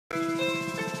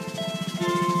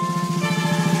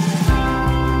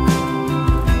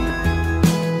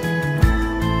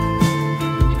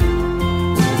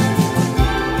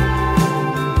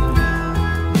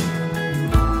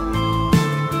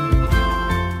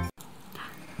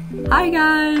Hi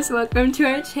guys, welcome to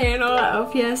our channel at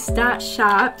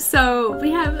ops.shop. So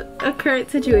we have a current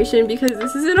situation because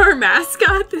this isn't our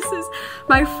mascot. This is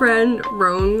my friend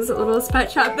Roan's Littlest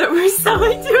pet shop that we're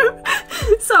selling to.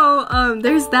 So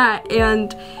there's that,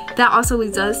 and that also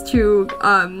leads us to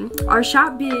our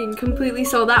shop being completely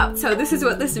sold out. So this is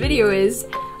what this video is.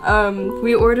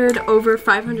 We ordered over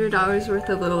 $500 worth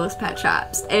of Littlest pet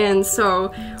shops, and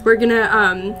so we're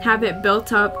gonna have it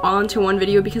built up all into one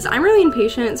video because I'm really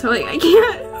impatient, so like I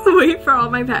can't wait for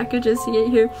all my packages to get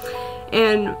here,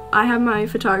 and I have my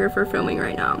photographer filming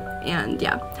right now, and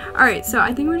yeah. Alright, so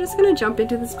I think we're just gonna jump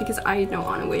into this because I don't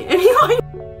want to wait any longer.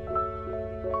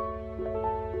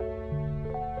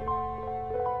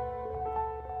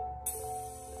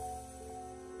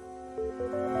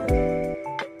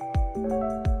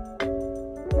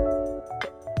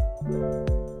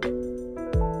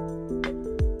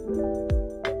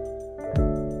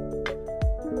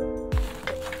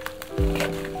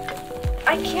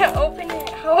 I can't open it.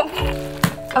 Help.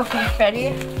 Okay, ready?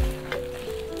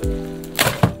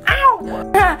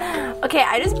 Ow! Okay,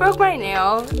 I just broke my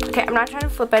nail. Okay, I'm not trying to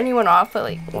flip anyone off, but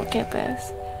like, look at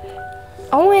this.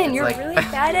 Owen, you're like really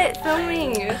bad at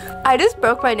filming. I just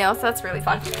broke my nail, so that's really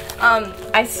fun.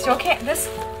 I still can't. This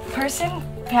person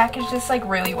packaged this like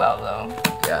really well though.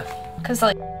 Yeah. Cause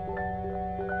like.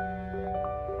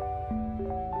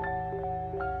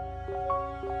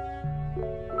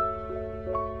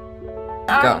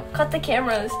 Go. Cut the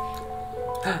cameras.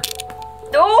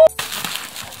 Oh!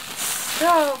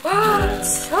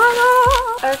 So,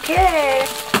 okay.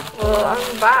 We'll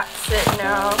unbox it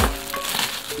now.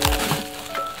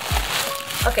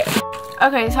 Okay.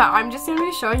 Okay, so I'm just gonna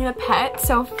be showing you the pet.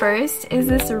 So first is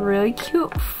this really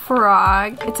cute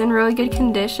frog. It's in really good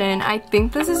condition. I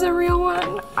think this is a real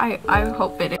one. I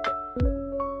hope it is.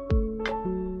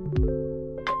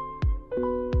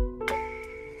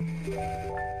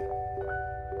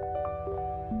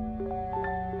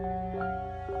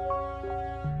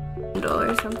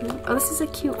 Or something. Oh, this is a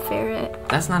cute ferret.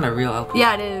 That's not a real LP.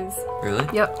 Yeah, it is. Really?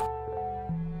 Yep.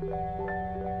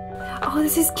 Oh,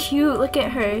 this is cute. Look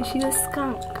at her. She's a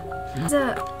skunk.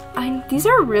 These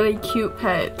are really cute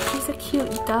pets. She's a cute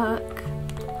duck.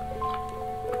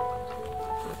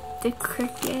 The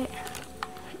cricket.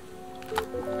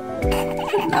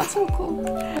 That's so cool.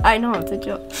 I know, it's a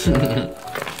joke.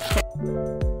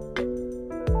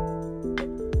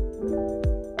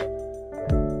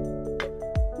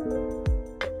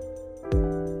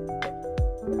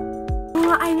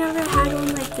 I never had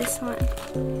one like this one.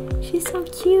 She's so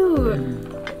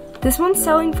cute. This one's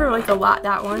selling for like a lot,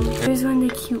 that one. There's one of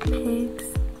the cute pigs.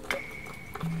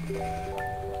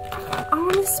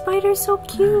 Oh, the spider's so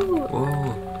cute.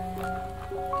 Whoa.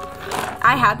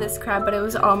 I had this crab, but it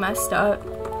was all messed up.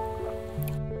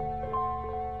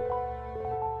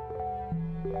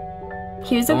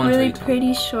 Here's a really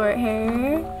pretty short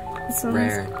hair. This one's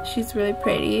rare. She's really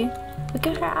pretty. Look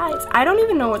at her eyes. I don't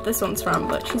even know what this one's from,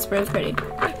 but she's really pretty.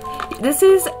 This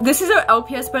is an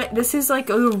LPS, but this is like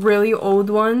the really old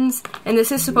ones, and this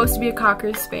is supposed to be a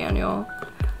Cocker Spaniel.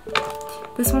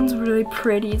 This one's really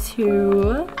pretty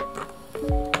too.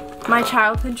 My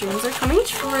childhood dreams are coming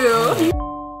true.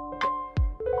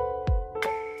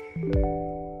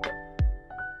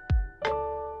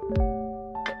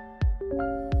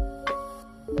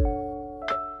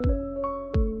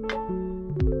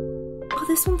 Oh,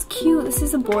 this one's cute. This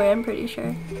is a boy, I'm pretty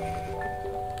sure.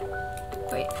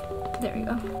 Wait, there we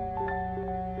go.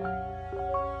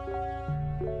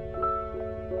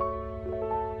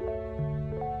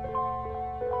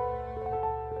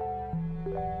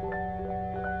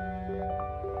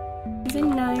 There's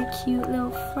another cute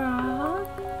little frog.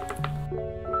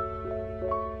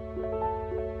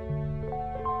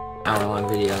 Hour-long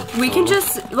video. We can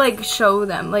just like show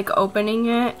them, like opening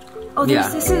it. Oh,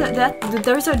 there's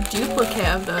there's a duplicate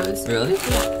of those. Really?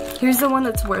 Yeah. Here's the one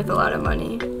that's worth a lot of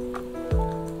money.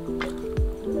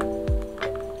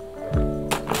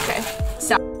 Okay,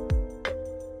 stop.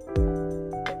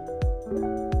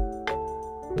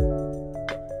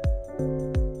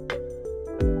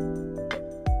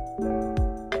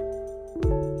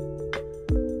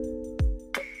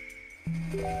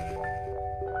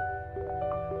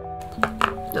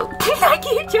 Nope. I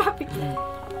keep dropping.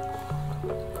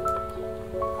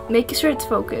 Make sure it's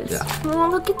focused. Yeah. Oh,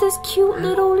 look at this cute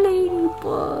little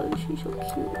ladybug. She's so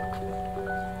cute.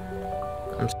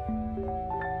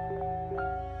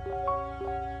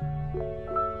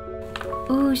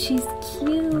 Ooh, she's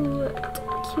cute.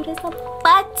 Cute as a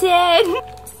button.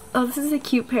 Oh, this is a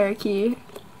cute parakeet.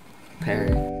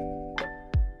 Parrot.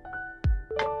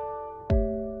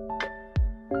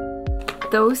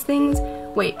 Those things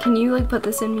Wait, can you like put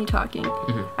this in me talking?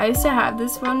 I used to have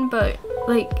this one, but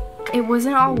like it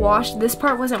wasn't all washed. This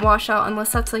part wasn't washed out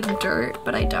unless that's like dirt,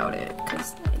 but I doubt it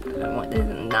because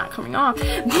it's not coming off.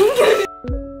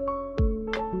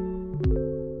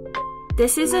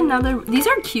 This is another, these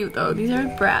are cute though. These are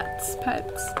Bratz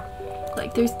pets.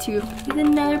 Like there's two. There's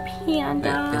another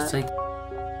panda. It's like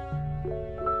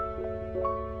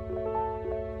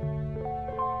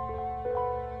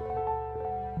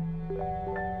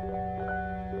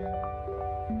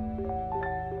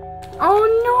oh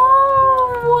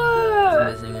no!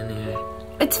 It's missing in here.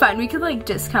 It's fine. We could like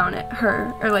discount it,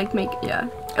 her, or like make, yeah,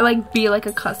 or like be like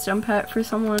a custom pet for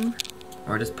someone.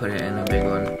 Or just put it in a big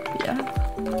one. Yeah.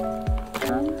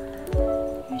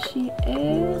 Here she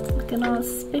is, looking all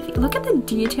spiffy. Look at the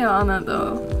detail on that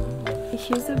though.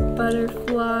 Here's a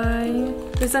butterfly.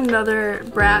 There's another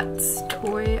Bratz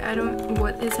toy. I don't,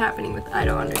 what is happening with, I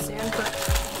don't understand, but.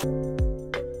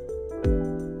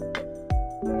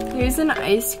 Here's an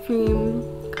ice cream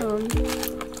cone.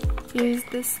 Here's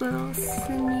this little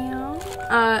snail.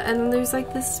 And then there's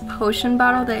like this potion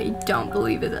bottle that I don't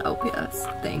believe is an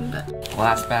LPS thing, but.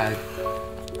 Last bag.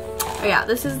 Oh yeah,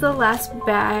 this is the last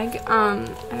bag. I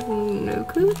have no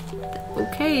clue.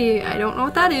 Okay, I don't know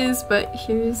what that is, but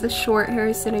here's a short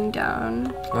hair sitting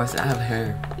down. Why does it have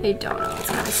hair? I don't know, it's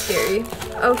kind of scary.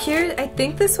 Oh, here, I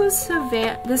think this was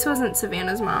this wasn't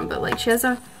Savannah's mom, but like she has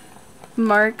a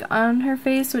mark on her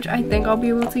face, which I think I'll be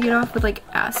able to get off with like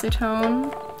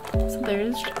acetone. So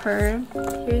there's her.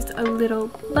 Here's a little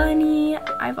bunny.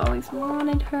 I've always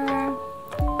wanted her.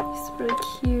 She's really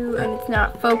cute and it's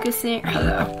not focusing.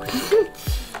 Hello.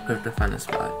 We have to find a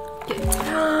spot.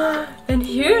 And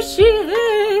here she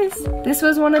is. This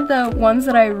was one of the ones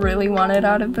that I really wanted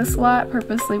out of this lot,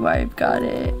 purposely why I've got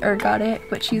it,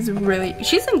 but she's in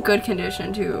good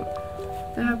condition too.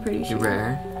 Look how pretty she is.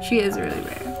 Rare? She is really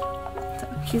rare. So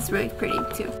she's really pretty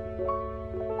too.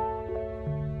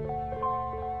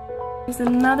 There's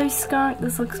another skunk.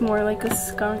 This looks more like a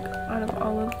skunk out of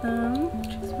all of them.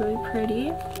 She's really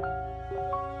pretty.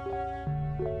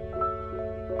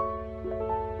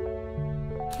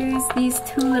 Here's these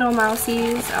two little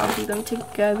mousies. I'll do them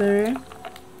together.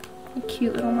 The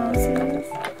cute little mousies.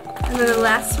 And then the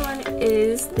last one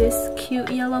is this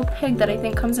cute yellow pig that I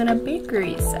think comes in a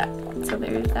bakery set. So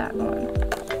there's that one.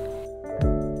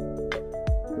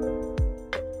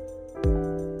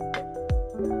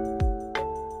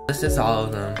 This is all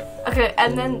of them. Okay,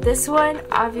 and then this one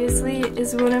obviously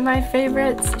is one of my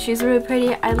favorites. She's really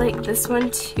pretty. I like this one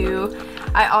too.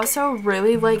 I also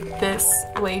really like this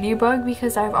ladybug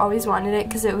because I've always wanted it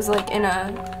because it was like in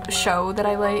a show that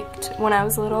I liked when I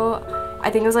was little. I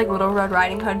think it was like Little Red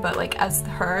Riding Hood, but like as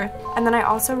her. And then I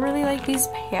also really like these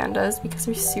pandas because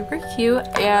they're super cute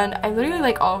and I literally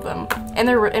like all of them. And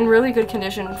they're in really good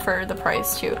condition for the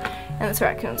price too. And this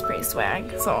raccoon's pretty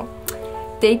swag, so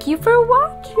thank you for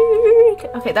watching.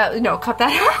 Okay, no, cut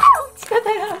that out. Cut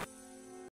that out.